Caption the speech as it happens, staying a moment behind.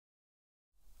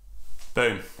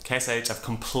Boom, KSH have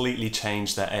completely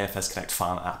changed their AFS Connect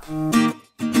Farm app.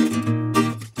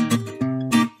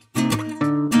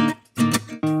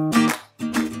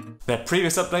 Their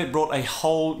previous update brought a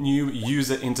whole new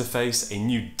user interface, a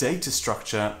new data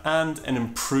structure, and an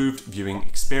improved viewing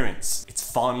experience. It's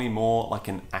finally more like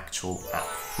an actual app.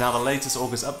 Now, the latest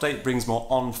August update brings more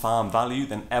on-farm value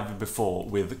than ever before,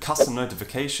 with custom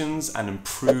notifications and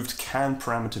improved CAN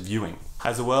parameter viewing.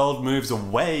 As the world moves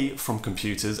away from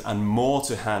computers and more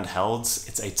to handhelds,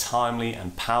 it's a timely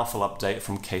and powerful update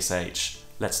from KSH.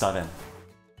 Let's dive in.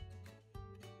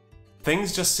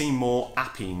 Things just seem more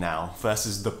appy now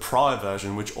versus the prior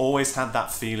version, which always had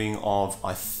that feeling of,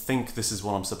 I think this is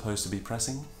what I'm supposed to be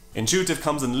pressing. Intuitive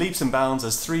comes in leaps and bounds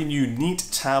as 3 new neat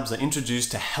tabs are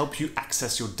introduced to help you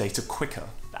access your data quicker.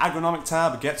 The Agronomic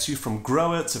tab gets you from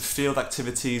grower to field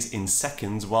activities in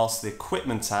seconds, whilst the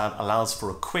Equipment tab allows for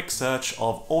a quick search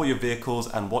of all your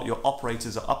vehicles and what your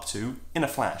operators are up to in a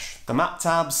flash. The Map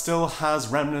tab still has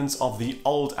remnants of the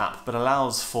old app, but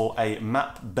allows for a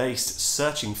map-based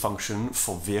searching function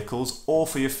for vehicles or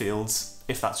for your fields,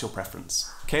 if that's your preference.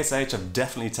 KSH have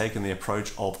definitely taken the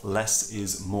approach of less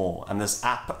is more, and this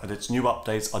app and its new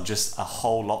updates are just a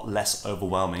whole lot less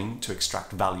overwhelming to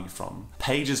extract value from.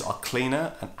 Pages are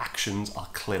cleaner and actions are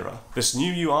clearer. This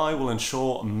new UI will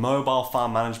ensure mobile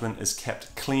farm management is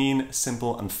kept clean,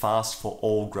 simple and fast for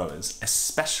all growers,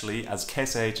 especially as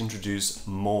KSH introduce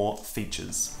more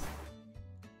features.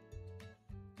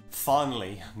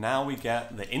 Finally, now we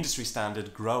get the industry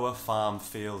standard grower farm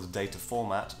field data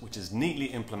format, which is neatly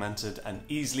implemented and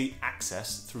easily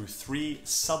accessed through 3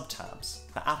 sub-tabs.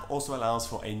 The app also allows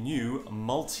for a new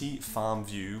multi-farm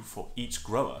view for each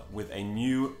grower with a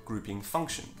new grouping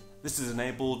function. This is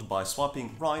enabled by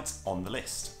swiping right on the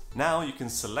list. Now you can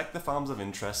select the farms of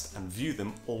interest and view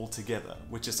them all together,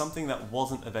 which is something that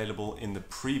wasn't available in the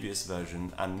previous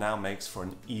version and now makes for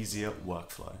an easier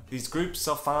workflow. These groups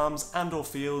of farms and/or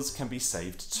fields can be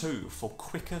saved too for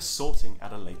quicker sorting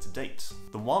at a later date.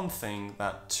 The one thing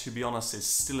that, to be honest, is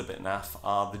still a bit naff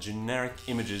are the generic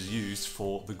images used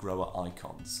for the grower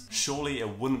icons. Surely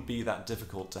it wouldn't be that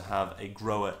difficult to have a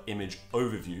grower image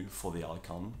overview for the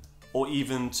icon, or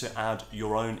even to add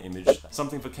your own image,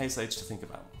 something for KSH to think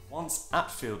about. Once at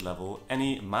field level,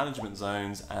 any management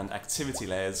zones and activity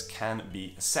layers can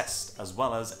be assessed, as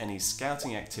well as any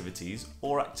scouting activities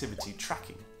or activity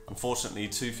tracking. Unfortunately,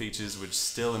 2 features which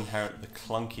still inherit the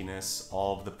clunkiness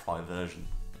of the prior version.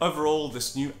 Overall,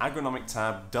 this new Agronomic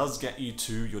tab does get you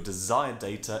to your desired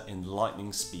data in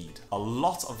lightning speed. A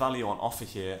lot of value on offer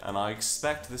here, and I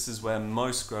expect this is where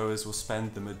most growers will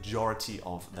spend the majority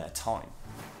of their time.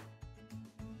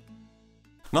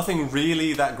 Nothing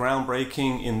really that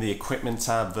groundbreaking in the Equipment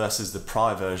tab versus the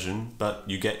prior version, but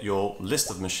you get your list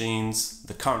of machines,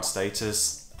 the current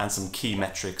status, and some key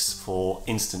metrics for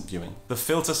instant viewing. The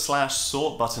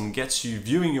filter/sort button gets you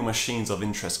viewing your machines of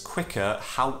interest quicker.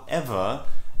 However,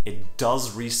 it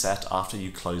does reset after you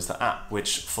close the app,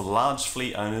 which for large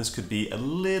fleet owners could be a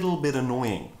little bit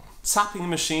annoying. Tapping a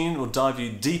machine will dive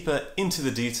you deeper into the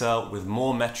detail with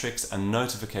more metrics and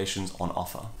notifications on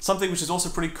offer. Something which is also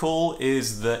pretty cool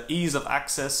is the ease of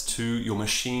access to your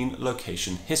machine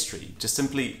location history. Just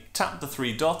simply tap the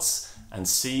 3 dots and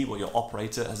see what your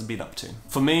operator has been up to.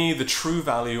 For me, the true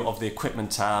value of the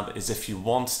Equipment tab is if you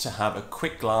want to have a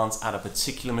quick glance at a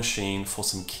particular machine for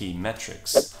some key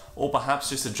metrics, or perhaps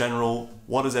just a general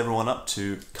what is everyone up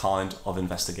to kind of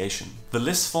investigation. The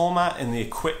list format in the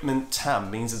Equipment tab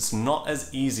means it's not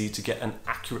as easy to get an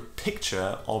accurate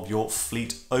picture of your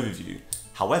fleet overview.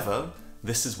 However,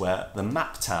 this is where the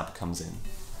Map tab comes in.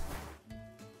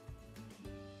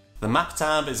 The Map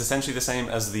tab is essentially the same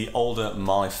as the older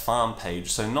My Farm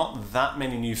page, so not that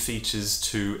many new features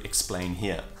to explain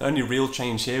here. The only real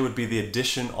change here would be the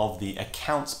addition of the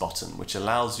Accounts button, which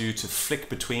allows you to flick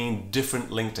between different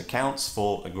linked accounts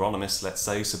for agronomists, let's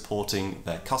say, supporting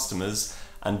their customers,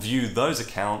 and view those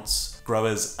accounts,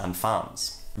 growers and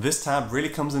farms. This tab really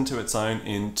comes into its own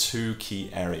in 2 key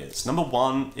areas. Number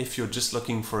 1, if you're just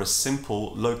looking for a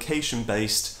simple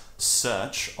location-based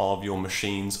search of your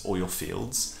machines or your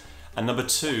fields. And number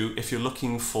 2, if you're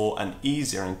looking for an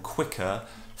easier and quicker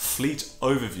fleet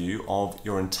overview of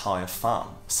your entire farm.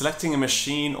 Selecting a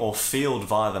machine or field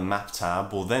via the Map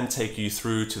tab will then take you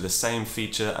through to the same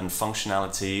feature and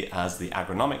functionality as the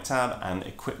Agronomic tab and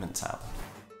Equipment tab.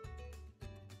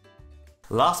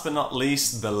 Last but not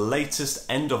least, the latest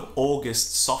end of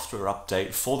August software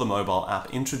update for the mobile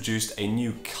app introduced a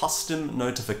new custom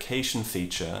notification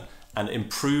feature and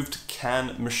improved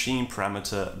CAN machine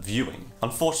parameter viewing.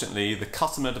 Unfortunately, the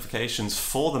custom notifications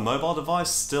for the mobile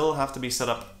device still have to be set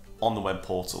up on the web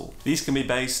portal. These can be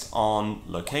based on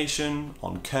location,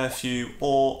 on curfew,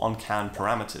 or on CAN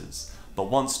parameters. But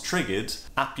once triggered,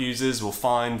 app users will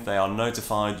find they are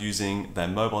notified using their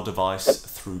mobile device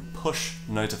through push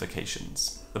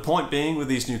notifications. The point being with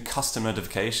these new custom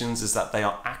notifications is that they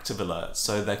are active alerts,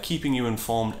 so they're keeping you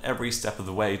informed every step of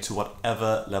the way to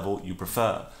whatever level you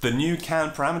prefer. The new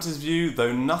CAN parameters view,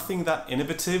 though nothing that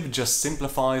innovative, just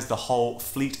simplifies the whole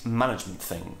fleet management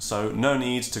thing. So no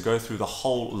need to go through the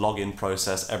whole login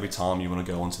process every time you want to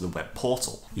go onto the web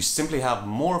portal. You simply have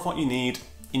more of what you need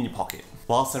in your pocket.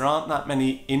 Whilst there aren't that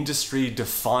many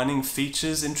industry-defining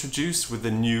features introduced with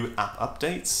the new app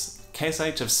updates, Case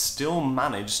IH have still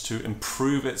managed to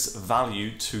improve its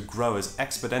value to growers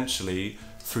exponentially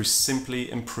through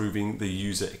simply improving the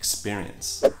user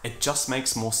experience. It just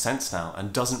makes more sense now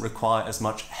and doesn't require as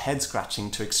much head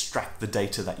scratching to extract the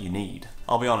data that you need.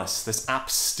 I'll be honest, this app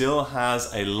still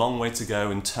has a long way to go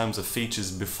in terms of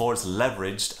features before it's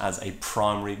leveraged as a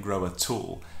primary grower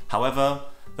tool. However,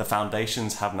 the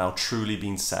foundations have now truly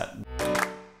been set.